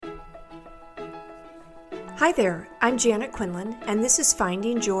Hi there, I'm Janet Quinlan, and this is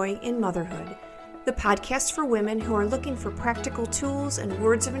Finding Joy in Motherhood, the podcast for women who are looking for practical tools and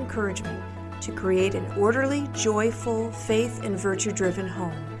words of encouragement to create an orderly, joyful, faith and virtue-driven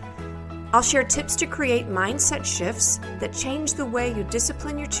home. I'll share tips to create mindset shifts that change the way you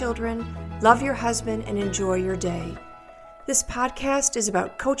discipline your children, love your husband, and enjoy your day. This podcast is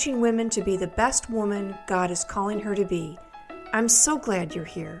about coaching women to be the best woman God is calling her to be. I'm so glad you're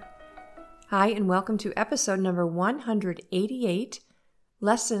here. Hi, and welcome to episode number 188,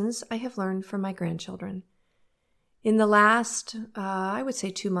 Lessons I Have Learned from My Grandchildren. In the last, I would say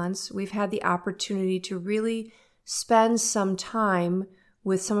 2 months, we've had the opportunity to really spend some time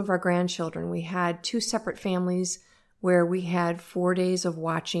with some of our grandchildren. We had 2 separate families where we had 4 days of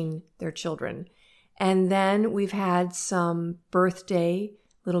watching their children. And then we've had some birthday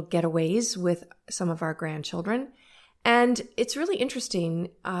little getaways with some of our grandchildren. And it's really interesting,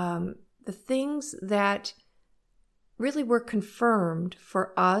 the things that really were confirmed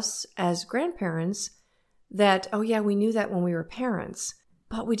for us as grandparents that, oh yeah, we knew that when we were parents,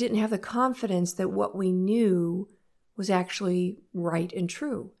 but we didn't have the confidence that what we knew was actually right and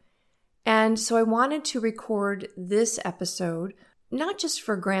true. And so I wanted to record this episode, not just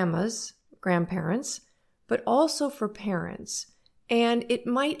for grandmas, grandparents, but also for parents. And it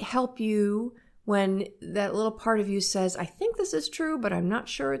might help you when that little part of you says, I think this is true, but I'm not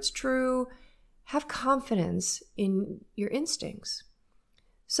sure it's true. Have confidence in your instincts.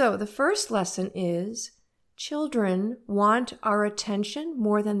 So the first lesson is children want our attention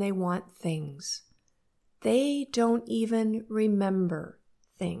more than they want things. They don't even remember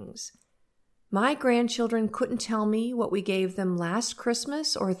things. My grandchildren couldn't tell me what we gave them last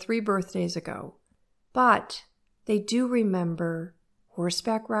Christmas or 3 birthdays ago, but they do remember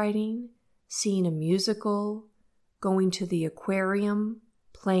horseback riding, seeing a musical, going to the aquarium,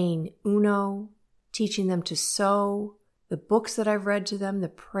 playing Uno, teaching them to sew, the books that I've read to them, the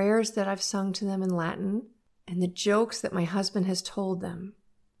prayers that I've sung to them in Latin, and the jokes that my husband has told them.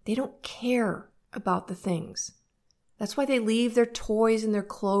 They don't care about the things. That's why they leave their toys and their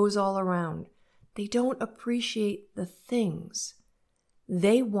clothes all around. They don't appreciate the things.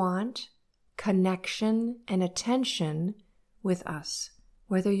 They want connection and attention with us,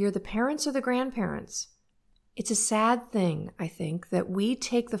 whether you're the parents or the grandparents. It's a sad thing, I think, that we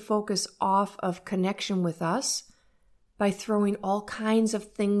take the focus off of connection with us by throwing all kinds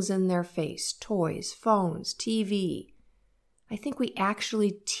of things in their face, toys, phones, TV. I think we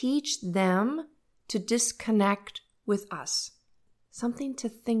actually teach them to disconnect with us. Something to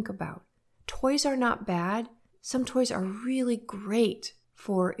think about. Toys are not bad. Some toys are really great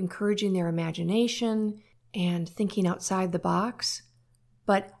for encouraging their imagination and thinking outside the box.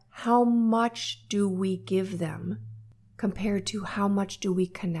 But how much do we give them compared to how much do we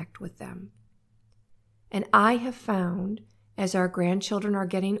connect with them? And I have found, as our grandchildren are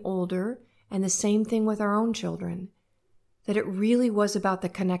getting older, and the same thing with our own children, that it really was about the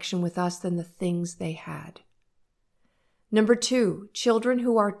connection with us than the things they had. Number 2, children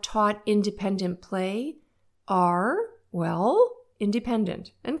who are taught independent play are, well,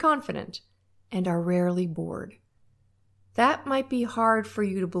 independent and confident and are rarely bored. That might be hard for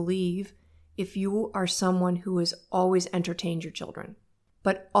you to believe if you are someone who has always entertained your children.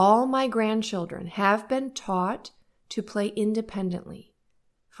 But all my grandchildren have been taught to play independently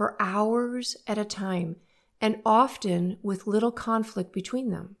for hours at a time and often with little conflict between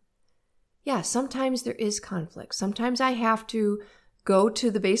them. Yeah, sometimes there is conflict. Sometimes I have to go to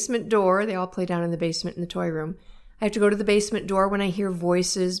the basement door. They all play down in the basement in the toy room. I have to go to the basement door when I hear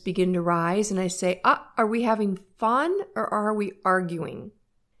voices begin to rise and I say, are we having fun or are we arguing?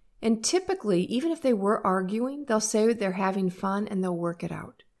 And typically, even if they were arguing, they'll say they're having fun and they'll work it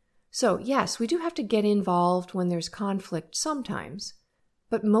out. So yes, we do have to get involved when there's conflict sometimes,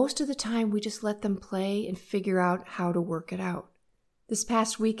 but most of the time we just let them play and figure out how to work it out. This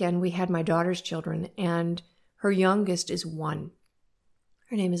past weekend, we had my daughter's children and her youngest is 1.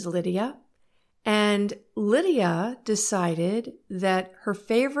 Her name is Lydia. And Lydia decided that her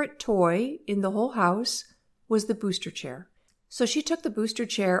favorite toy in the whole house was the booster chair. So she took the booster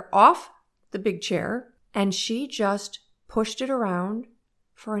chair off the big chair and she just pushed it around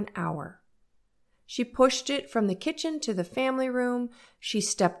for an hour. She pushed it from the kitchen to the family room. She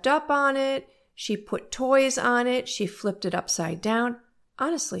stepped up on it. She put toys on it. She flipped it upside down.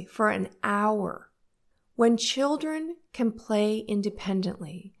 Honestly, for an hour. When children can play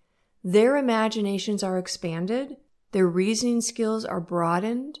independently, their imaginations are expanded, their reasoning skills are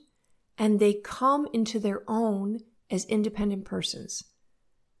broadened, and they come into their own as independent persons,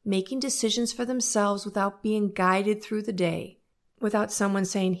 making decisions for themselves without being guided through the day, without someone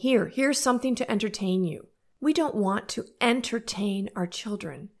saying, here's something to entertain you. We don't want to entertain our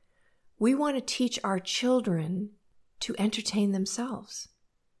children. We want to teach our children to entertain themselves,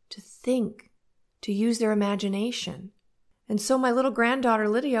 to think, to use their imagination. And so my little granddaughter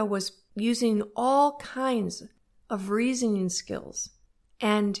Lydia was using all kinds of reasoning skills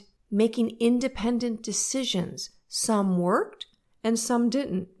and making independent decisions. Some worked and some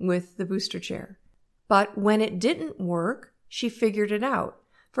didn't with the booster chair. But when it didn't work, she figured it out.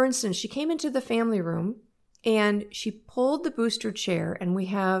 For instance, she came into the family room and she pulled the booster chair, and we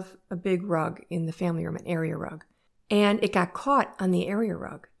have a big rug in the family room, an area rug. And it got caught on the area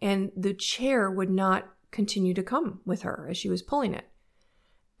rug, and the chair would not continue to come with her as she was pulling it.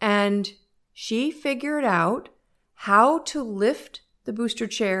 And she figured out how to lift the booster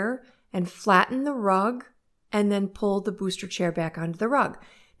chair and flatten the rug and then pull the booster chair back onto the rug.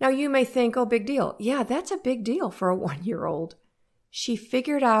 Now you may think, oh, big deal. Yeah, that's a big deal for a 1-year-old. She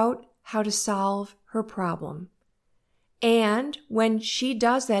figured out how to solve her problem. And when she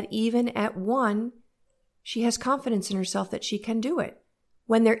does that, even at 1, she has confidence in herself that she can do it.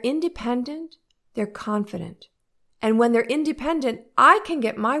 When they're independent, they're confident. And when they're independent, I can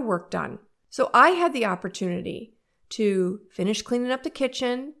get my work done. So I had the opportunity to finish cleaning up the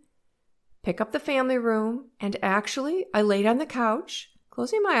kitchen, pick up the family room, and actually I laid on the couch,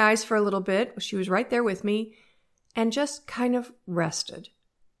 closing my eyes for a little bit. She was right there with me, and just kind of rested.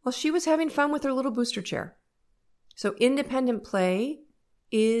 Well, she was having fun with her little booster chair. So independent play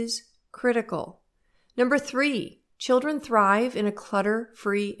is critical. Number 3, children thrive in a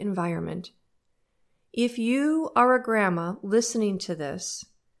clutter-free environment. If you are a grandma listening to this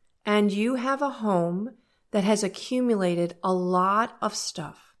and you have a home that has accumulated a lot of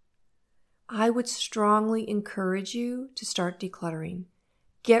stuff, I would strongly encourage you to start decluttering.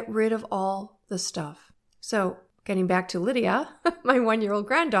 Get rid of all the stuff. So, getting back to Lydia, my 1-year-old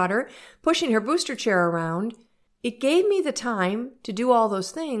granddaughter, pushing her booster chair around, it gave me the time to do all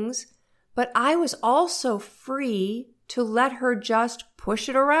those things, but I was also free to let her just push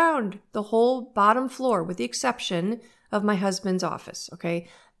it around the whole bottom floor, with the exception of my husband's office, okay?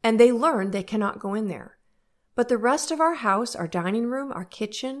 And they learned they cannot go in there. But the rest of our house, our dining room, our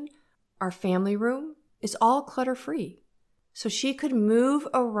kitchen, our family room, is all clutter-free. So she could move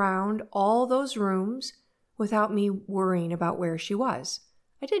around all those rooms without me worrying about where she was.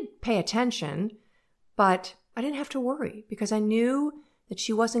 I did pay attention, but I didn't have to worry because I knew that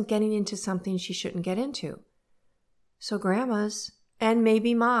she wasn't getting into something she shouldn't get into. So grandmas, and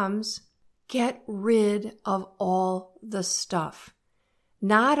maybe moms, get rid of all the stuff.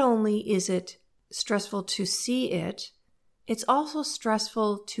 Not only is it stressful to see it, it's also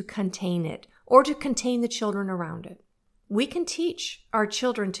stressful to contain it or to contain the children around it. We can teach our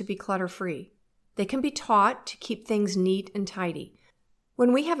children to be clutter-free. They can be taught to keep things neat and tidy.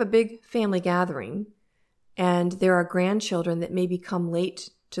 When we have a big family gathering and there are grandchildren that maybe come late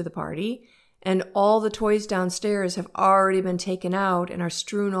to the party and all the toys downstairs have already been taken out and are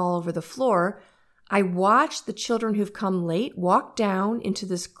strewn all over the floor, I watch the children who've come late walk down into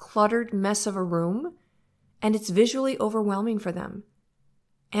this cluttered mess of a room, and it's visually overwhelming for them.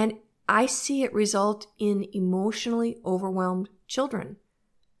 And I see it result in emotionally overwhelmed children.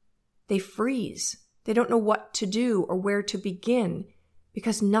 They freeze. They don't know what to do or where to begin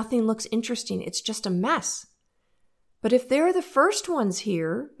because nothing looks interesting. It's just a mess. But if they're the first ones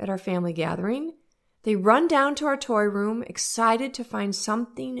here at our family gathering, they run down to our toy room excited to find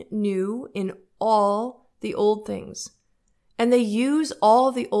something new in all the old things. And they use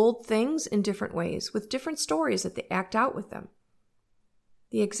all the old things in different ways with different stories that they act out with them.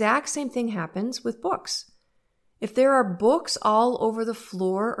 The exact same thing happens with books. If there are books all over the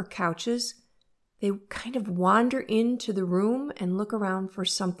floor or couches, they kind of wander into the room and look around for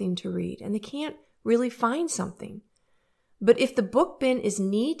something to read, and they can't really find something. But if the book bin is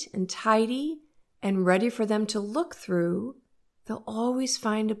neat and tidy and ready for them to look through, they'll always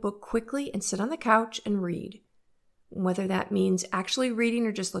find a book quickly and sit on the couch and read, whether that means actually reading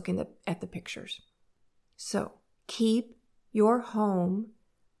or just looking at the pictures. So keep your home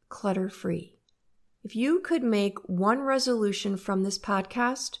clutter-free. If you could make one resolution from this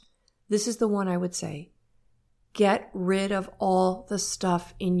podcast, this is the one I would say. Get rid of all the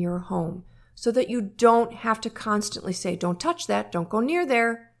stuff in your home so that you don't have to constantly say, don't touch that, don't go near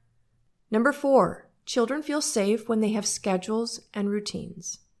there. Number 4, children feel safe when they have schedules and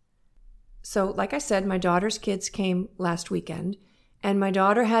routines. So like I said, my daughter's kids came last weekend, and my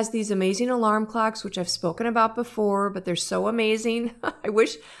daughter has these amazing alarm clocks, which I've spoken about before, but they're so amazing. I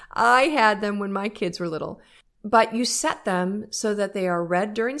wish I had them when my kids were little. But you set them so that they are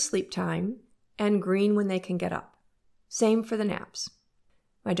red during sleep time and green when they can get up. Same for the naps.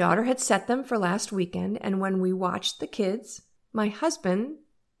 My daughter had set them for last weekend, and when we watched the kids, my husband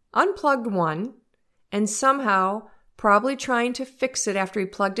unplugged one, and somehow, probably trying to fix it after he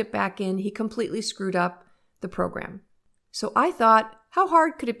plugged it back in, he completely screwed up the program. So I thought, how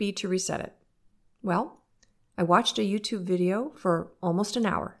hard could it be to reset it? Well, I watched a YouTube video for almost an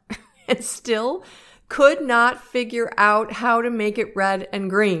hour and still could not figure out how to make it red and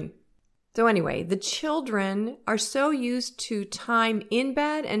green. So anyway, the children are so used to time in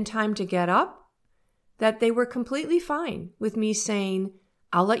bed and time to get up that they were completely fine with me saying,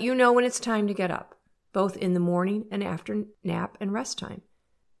 I'll let you know when it's time to get up, both in the morning and after nap and rest time.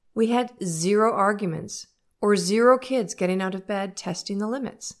 We had 0 arguments or 0 kids getting out of bed testing the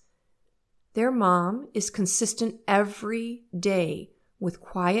limits. Their mom is consistent every day with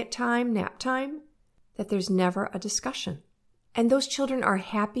quiet time, nap time, that there's never a discussion. And those children are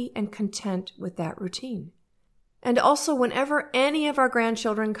happy and content with that routine. And also, whenever any of our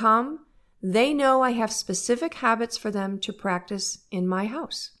grandchildren come, they know I have specific habits for them to practice in my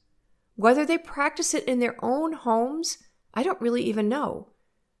house. Whether they practice it in their own homes, I don't really even know.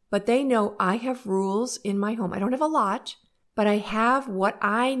 But they know I have rules in my home. I don't have a lot, but I have what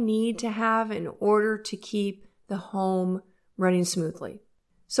I need to have in order to keep the home running smoothly.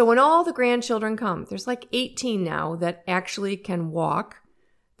 So when all the grandchildren come, there's like 18 now that actually can walk.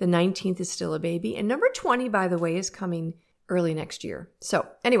 The 19th is still a baby. And number 20, by the way, is coming early next year. So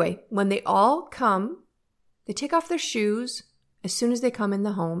anyway, when they all come, they take off their shoes as soon as they come in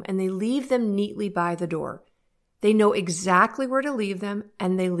the home and they leave them neatly by the door. They know exactly where to leave them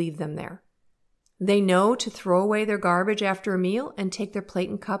and they leave them there. They know to throw away their garbage after a meal and take their plate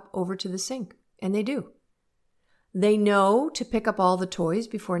and cup over to the sink. And they do. They know to pick up all the toys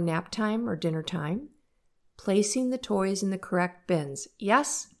before nap time or dinner time, placing the toys in the correct bins.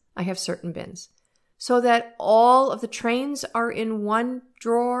 Yes, I have certain bins. So that all of the trains are in one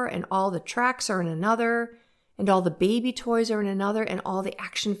drawer and all the tracks are in another and all the baby toys are in another and all the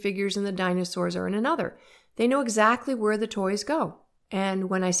action figures and the dinosaurs are in another. They know exactly where the toys go. And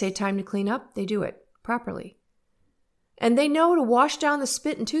when I say time to clean up, they do it properly. And they know to wash down the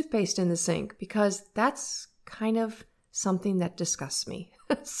spit and toothpaste in the sink because that's kind of something that disgusts me.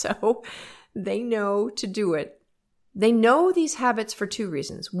 So they know to do it. They know these habits for 2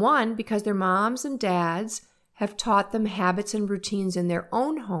 reasons. 1, because their moms and dads have taught them habits and routines in their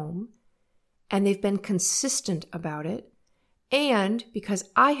own home, and they've been consistent about it. And because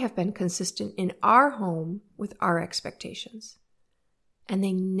I have been consistent in our home with our expectations. And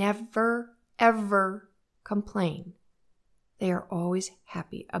they never, ever complain. They are always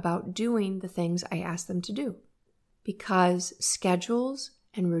happy about doing the things I ask them to do because schedules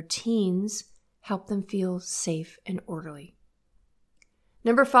and routines help them feel safe and orderly.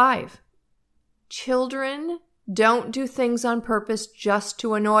 Number 5, children don't do things on purpose just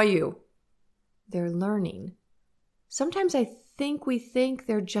to annoy you. They're learning. Sometimes I think we think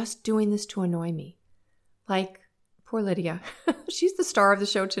they're just doing this to annoy me. Like poor Lydia. She's the star of the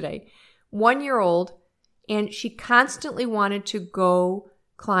show today. 1-year-old. And she constantly wanted to go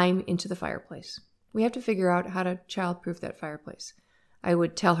climb into the fireplace. We have to figure out how to child-proof that fireplace. I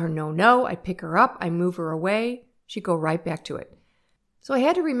would tell her no. I'd pick her up. I'd move her away. She'd go right back to it. So I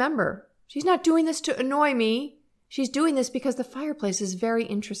had to remember, she's not doing this to annoy me. She's doing this because the fireplace is very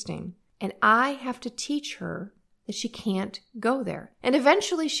interesting. And I have to teach her that she can't go there. And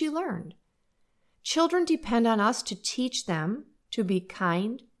eventually she learned. Children depend on us to teach them to be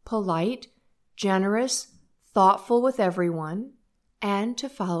kind, polite, generous, thoughtful with everyone, and to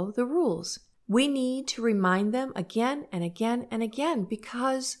follow the rules. We need to remind them again and again and again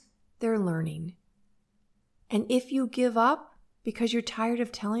because they're learning. And if you give up because you're tired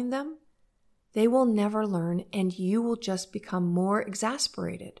of telling them, they will never learn and you will just become more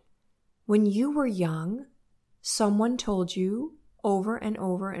exasperated. When you were young, someone told you over and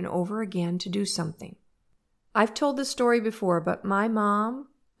over and over again to do something. I've told this story before, but my mom,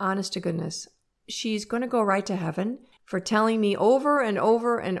 honest to goodness, she's going to go right to heaven for telling me over and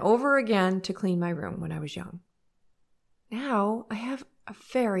over and over again to clean my room when I was young. Now I have a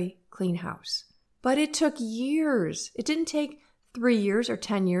very clean house, but it took years. It didn't take 3 years or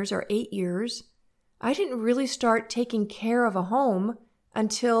 10 years or 8 years. I didn't really start taking care of a home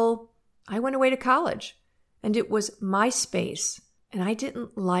until I went away to college, and it was my space, and I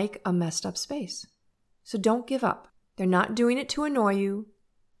didn't like a messed up space. So don't give up. They're not doing it to annoy you.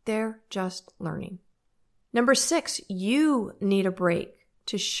 They're just learning. Number 6, you need a break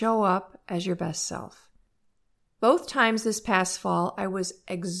to show up as your best self. Both times this past fall, I was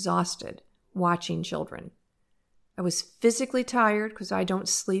exhausted watching children. I was physically tired because I don't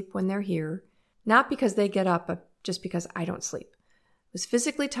sleep when they're here. Not because they get up, but just because I don't sleep. was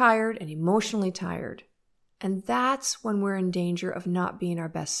physically tired and emotionally tired. And that's when we're in danger of not being our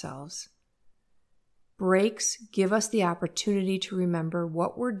best selves. Breaks give us the opportunity to remember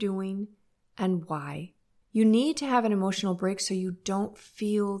what we're doing and why. You need to have an emotional break so you don't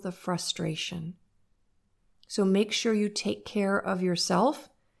feel the frustration. So make sure you take care of yourself.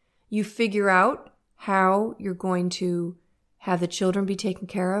 You figure out how you're going to have the children be taken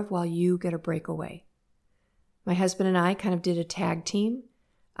care of while you get a break away. My husband and I kind of did a tag team.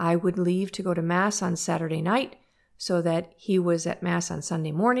 I would leave to go to Mass on Saturday night so that he was at Mass on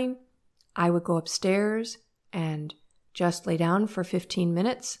Sunday morning. I would go upstairs and just lay down for 15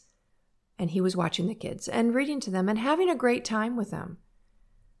 minutes, and he was watching the kids and reading to them and having a great time with them.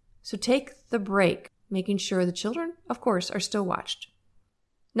 So take the break, making sure the children, of course, are still watched.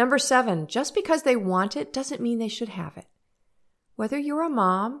 Number 7, just because they want it doesn't mean they should have it. Whether you're a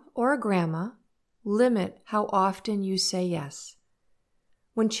mom or a grandma, limit how often you say yes.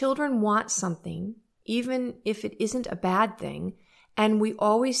 When children want something, even if it isn't a bad thing, and we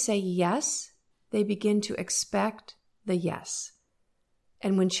always say yes, they begin to expect the yes.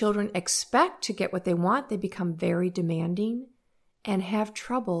 And when children expect to get what they want, they become very demanding and have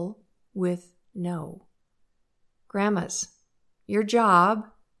trouble with no. Grandmas, your job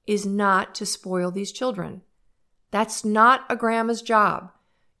is not to spoil these children. That's not a grandma's job.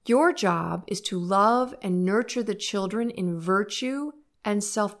 Your job is to love and nurture the children in virtue and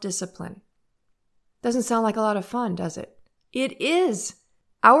self-discipline. Doesn't sound like a lot of fun, does it? It is.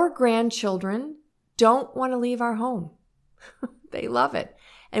 Our grandchildren don't want to leave our home. They love it.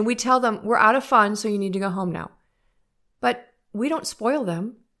 And we tell them, we're out of fun, so you need to go home now. But we don't spoil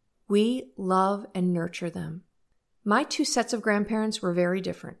them. We love and nurture them. My 2 sets of grandparents were very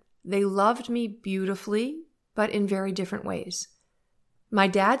different. They loved me beautifully, but in very different ways. My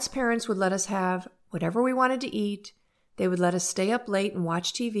dad's parents would let us have whatever we wanted to eat. They would let us stay up late and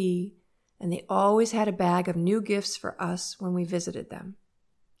watch TV, and they always had a bag of new gifts for us when we visited them.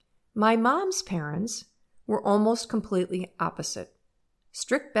 My mom's parents were almost completely opposite.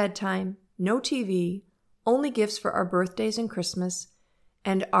 Strict bedtime, no TV, only gifts for our birthdays and Christmas,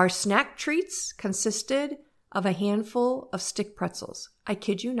 and our snack treats consisted of a handful of stick pretzels. I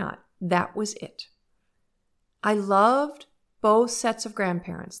kid you not, that was it. I loved both sets of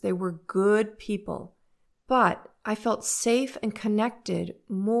grandparents. They were good people, but I felt safe and connected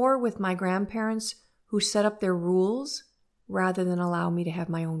more with my grandparents who set up their rules rather than allow me to have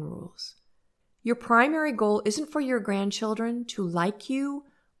my own rules. Your primary goal isn't for your grandchildren to like you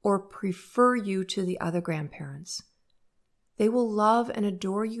or prefer you to the other grandparents. They will love and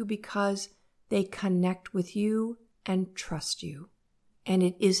adore you because they connect with you and trust you. And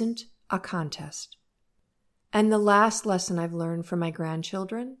it isn't a contest. And the last lesson I've learned from my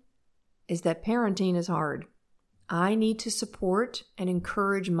grandchildren is that parenting is hard. I need to support and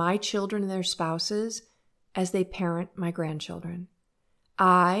encourage my children and their spouses as they parent my grandchildren.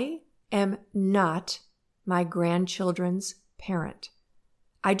 I am not my grandchildren's parent.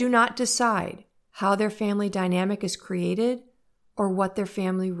 I do not decide how their family dynamic is created or what their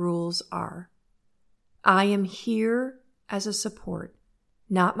family rules are. I am here as a support,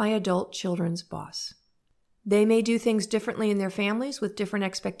 not my adult children's boss. They may do things differently in their families with different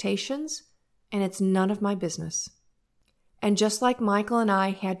expectations, and it's none of my business. And just like Michael and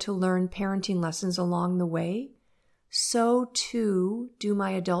I had to learn parenting lessons along the way, so too do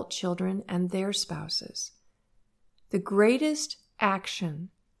my adult children and their spouses. The greatest action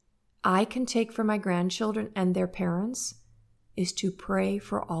I can take for my grandchildren and their parents is to pray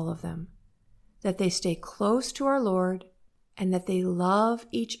for all of them, that they stay close to our Lord and that they love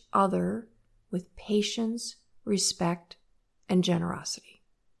each other with patience, respect, and generosity.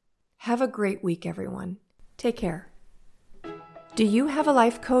 Have a great week, everyone. Take care. Do you have a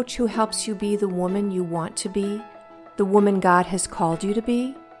life coach who helps you be the woman you want to be, the woman God has called you to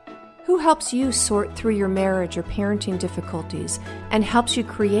be? Who helps you sort through your marriage or parenting difficulties and helps you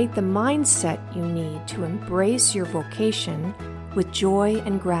create the mindset you need to embrace your vocation with joy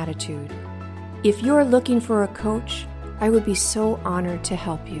and gratitude? If you're looking for a coach, I would be so honored to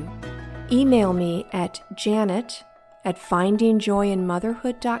help you. Email me at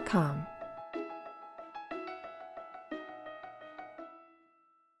janet@findingjoyinmotherhood.com.